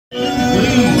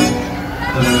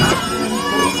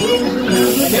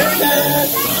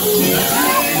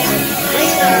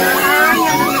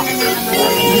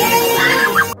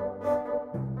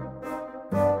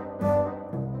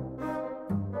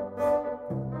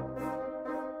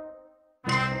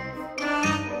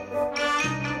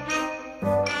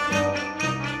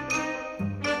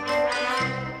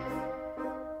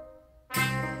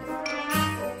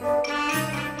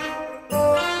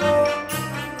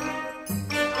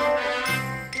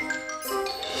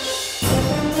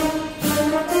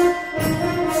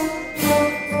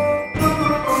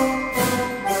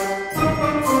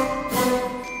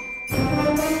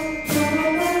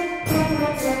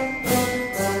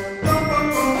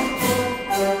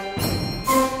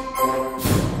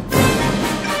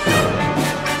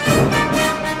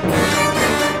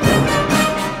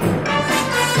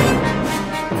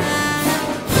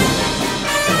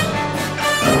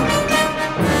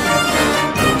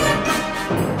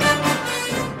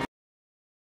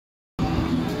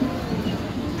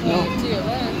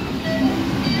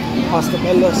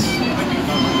Cabela's.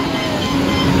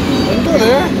 Let's go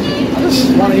there. I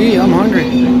just want to eat. I'm hungry.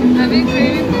 I've been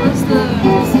craving most the.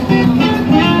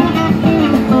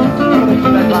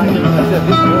 This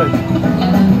is good.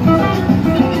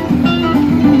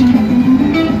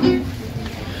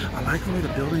 I like the way the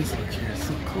buildings look here. It's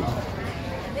so cool.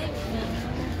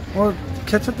 Well,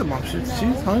 catch up to mom. She's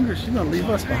hungry. She's gonna leave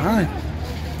us behind.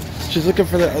 She's looking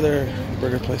for that other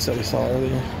burger place that we saw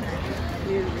earlier.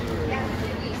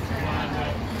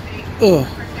 Ugh.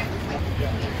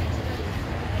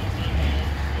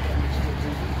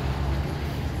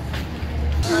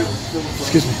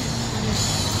 Excuse me.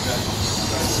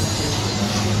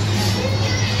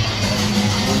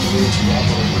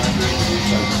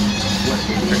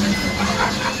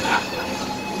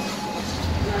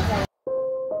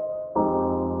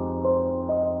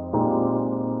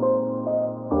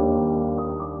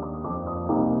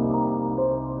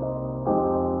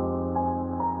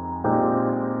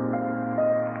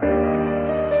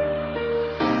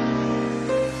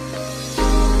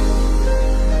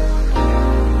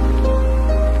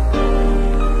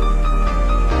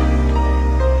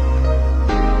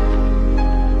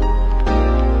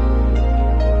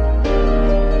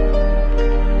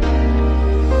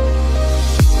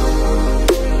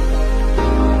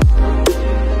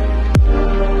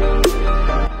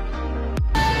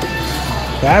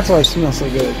 That's why it smells so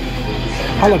good.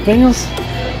 Jalapenos?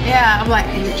 Yeah, I'm like,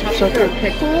 and the chocolate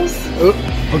pickles. Oh,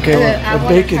 okay, well, the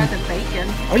bacon. I want to try the bacon.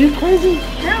 Are you crazy?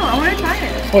 No, I want to try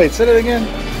it. Wait, say that again.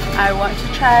 I want to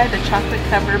try the chocolate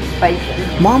covered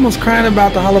bacon. Mom was crying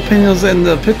about the jalapenos and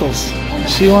the pickles.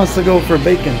 She wants to go for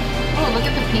bacon. Oh, look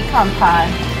at the pecan pie.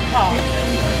 Oh,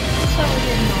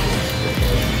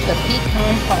 the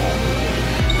pecan pie.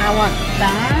 I want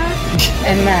that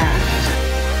and that.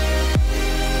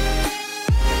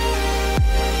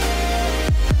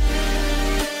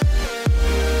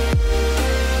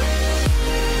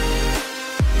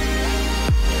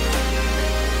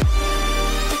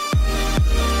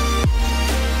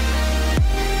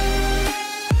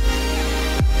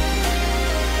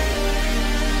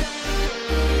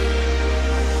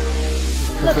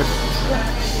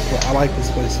 Yeah, I like this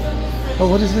place. Oh,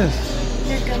 what is this?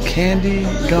 Candy,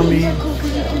 gummy.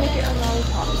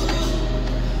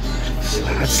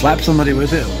 I'd slap somebody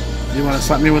with it. You want to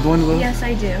slap me with one of those? Yes,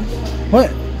 I do.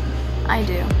 What? I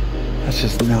do. That's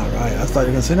just not right. I thought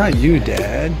you were going to say, not you,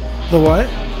 Dad. The what?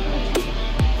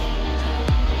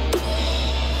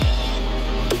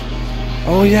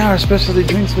 Oh, yeah, our specialty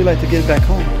drinks we like to get back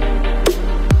home.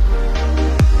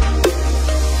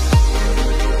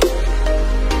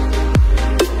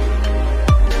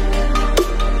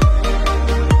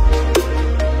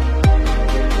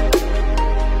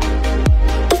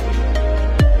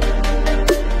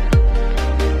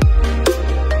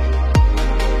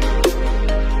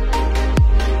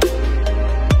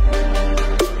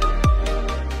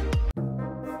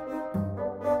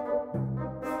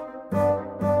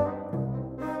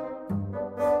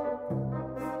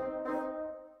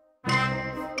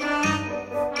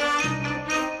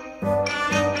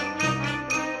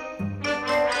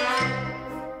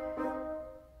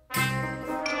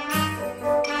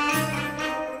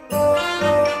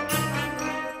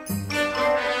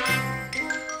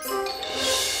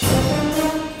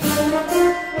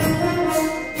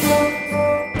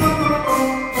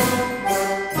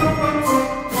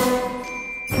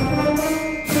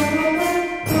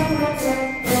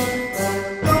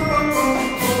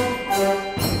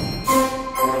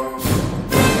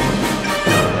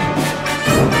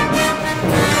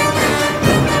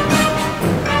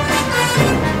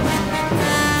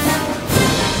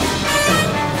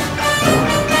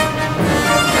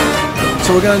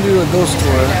 So we're gonna do a ghost tour.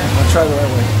 I'll try the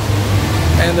right way.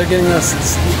 And they're getting us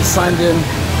signed in.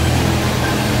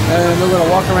 And we're gonna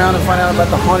walk around and find out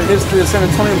about the haunted history of San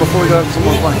Antonio before we go have some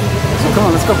more fun. So come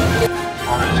on, let's go. As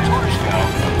far as tours go,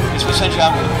 it's we sent you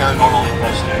out with a paranormal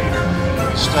investigator.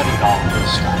 We studied all of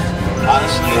this stuff.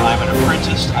 Honestly, I'm an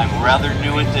apprentice. I'm rather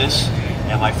new at this.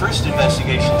 And my first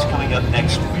investigation is coming up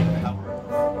next week.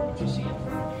 What you see in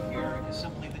front of you here is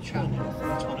simply the chapel.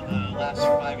 It's one of the last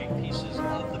surviving pieces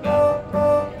of the battle.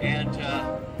 And the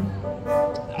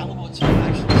Alamo itself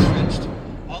actually stretched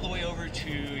all the way over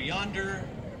to yonder,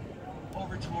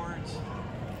 over towards,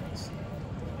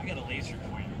 I got a laser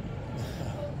pointer.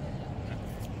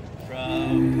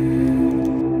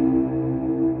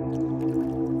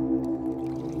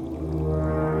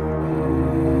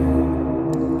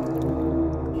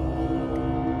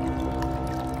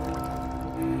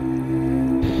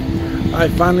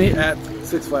 Alright, finally at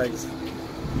Six Flags.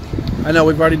 I know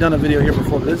we've already done a video here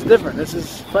before, but it's different. This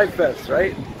is Fright Fest,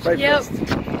 right? Fright Fest.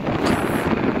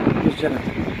 Jenna.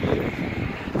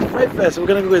 Fright Fest, we're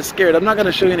gonna go get scared. I'm not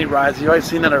gonna show you any rides. You've already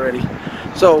seen that already.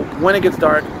 So when it gets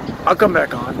dark, I'll come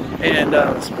back on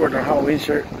and sport our Halloween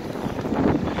shirt.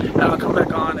 And I'll come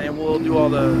back on and we'll do all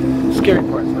the scary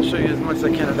parts. I'll show you as much as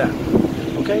I can of that.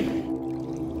 Okay?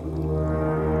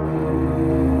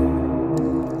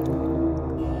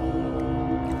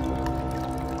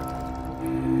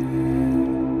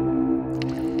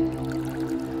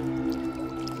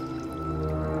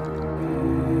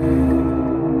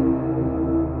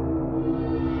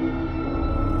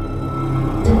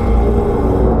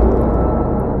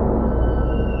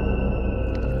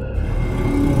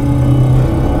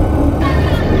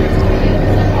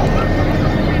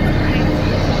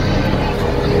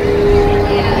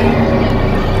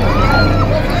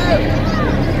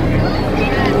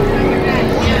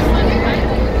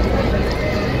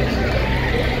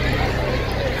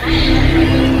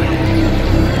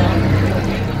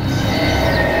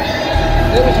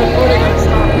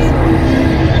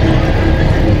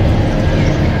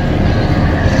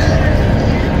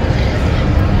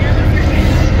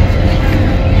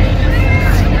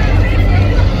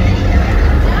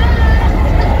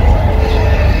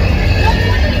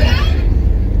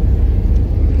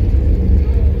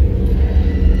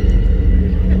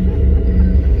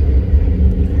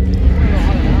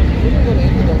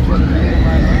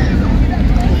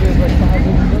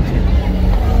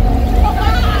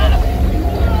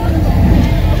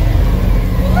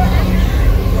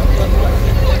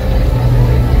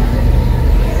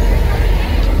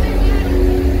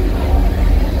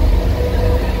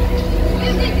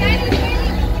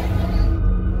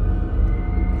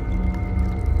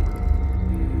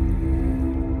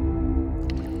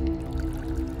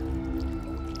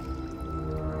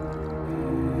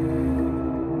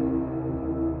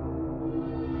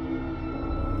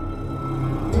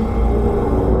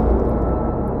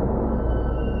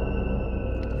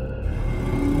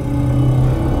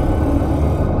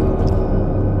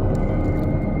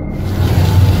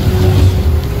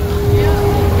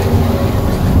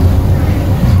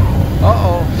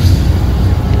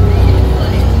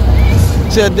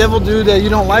 See, a devil dude that you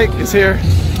don't like is here.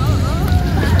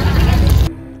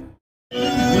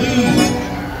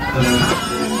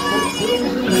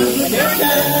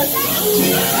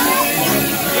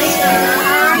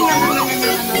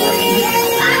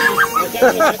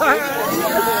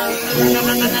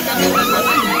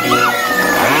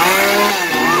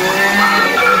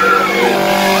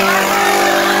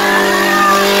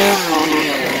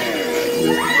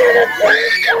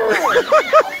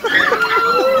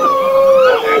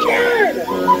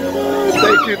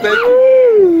 Thank you, thank you.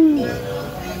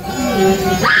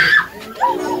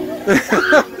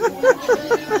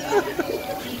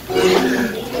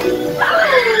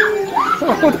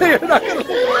 Oh, they're not gonna...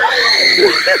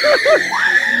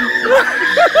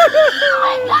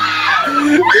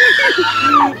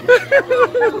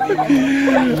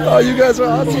 Oh, you guys are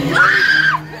awesome.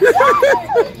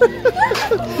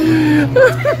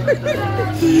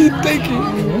 Thank you.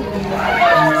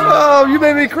 Oh, you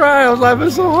made me cry. I was laughing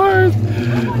so hard.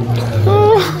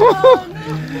 Oh,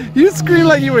 you screamed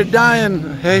like you were dying.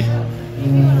 Hey.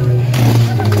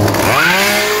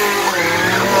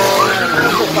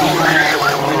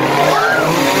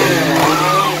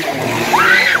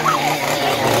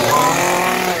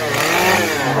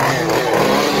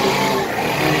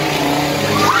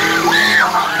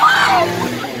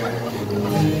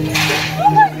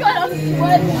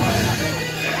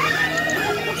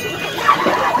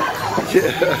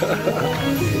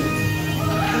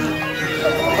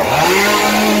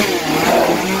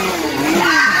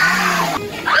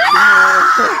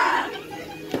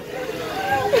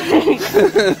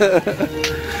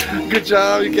 Good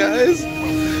job, you guys.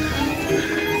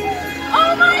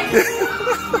 Oh my!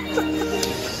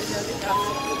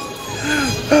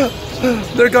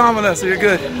 They're gone with us, so you're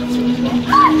good.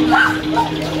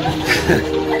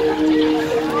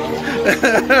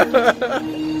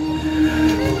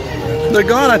 They're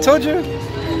gone, I told you.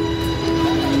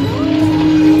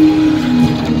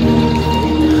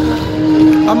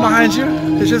 I'm behind you.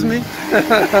 It's just me.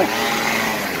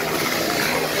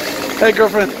 Hey,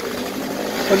 girlfriend.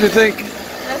 What do you think?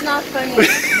 That's not funny.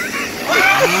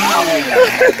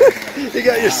 You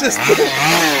got your sister.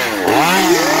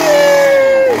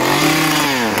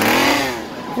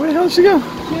 Where the hell did she go?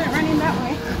 She went running that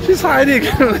way. She's hiding.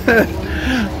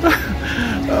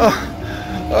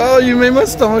 Oh, you made my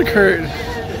stomach hurt.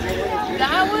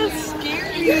 That was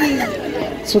scary.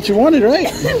 That's what you wanted, right?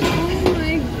 Oh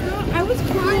my god, I was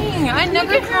crying. I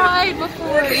never cried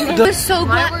before. It was so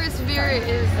My glad. worst fear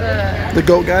is The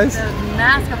goat guys? the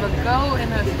mask of a goat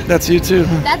and a... That's you too.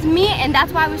 That's me, and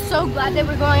that's why I was so glad they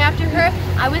were going after her.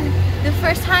 I was the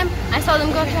first time I saw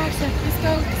them go after her. I said, Let's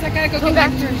go, because I gotta go don't get go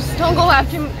back after her. Don't go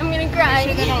after me. I'm gonna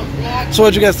cry. So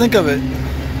what'd you guys think of it?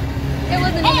 It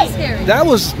wasn't even scary. That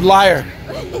was liar.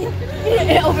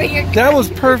 Over here. That was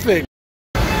perfect.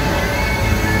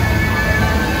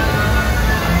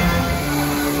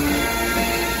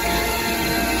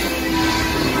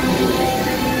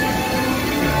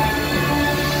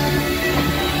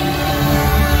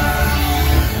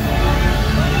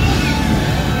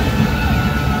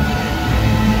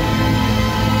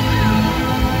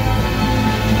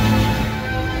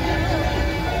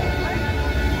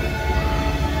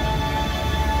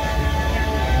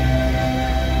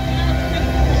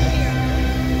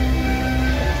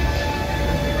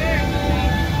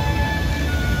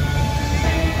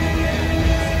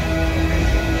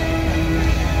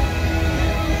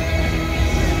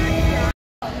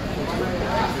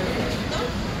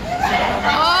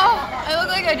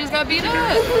 I just got beat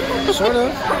up. Sort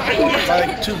of.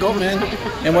 Like two goat men.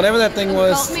 And whatever that thing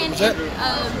was that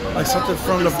like something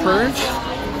from The Purge?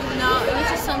 No, it was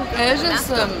just some. It was just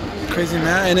some. Crazy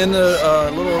man. And then the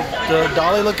the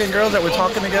dolly looking girls that were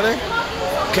talking together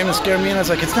came to scare me, and I was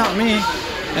like, it's not me.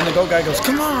 And the goat guy goes,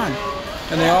 come on.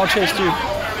 And they all chased you.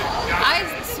 I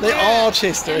swear. They all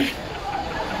chased her.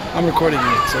 I'm recording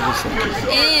you, so just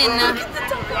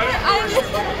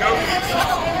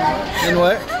In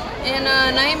what? In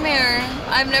Nightmare,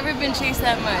 I've never been chased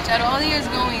that much. Out of all the years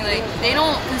going, like, they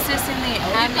don't consistently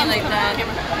have me like that.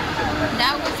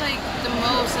 That was like the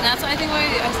most, and that's why I think why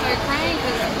I started crying,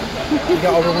 because You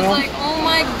got I was overwhelmed? like, oh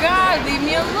my god, leave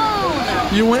me alone.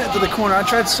 You went to the corner. I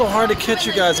tried so hard to catch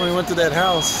you guys when we went to that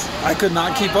house. I could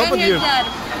not keep up And with you. here's Dad,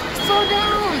 slow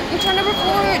down, I'm trying to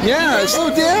record. Yeah, slow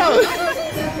down.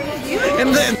 And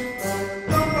then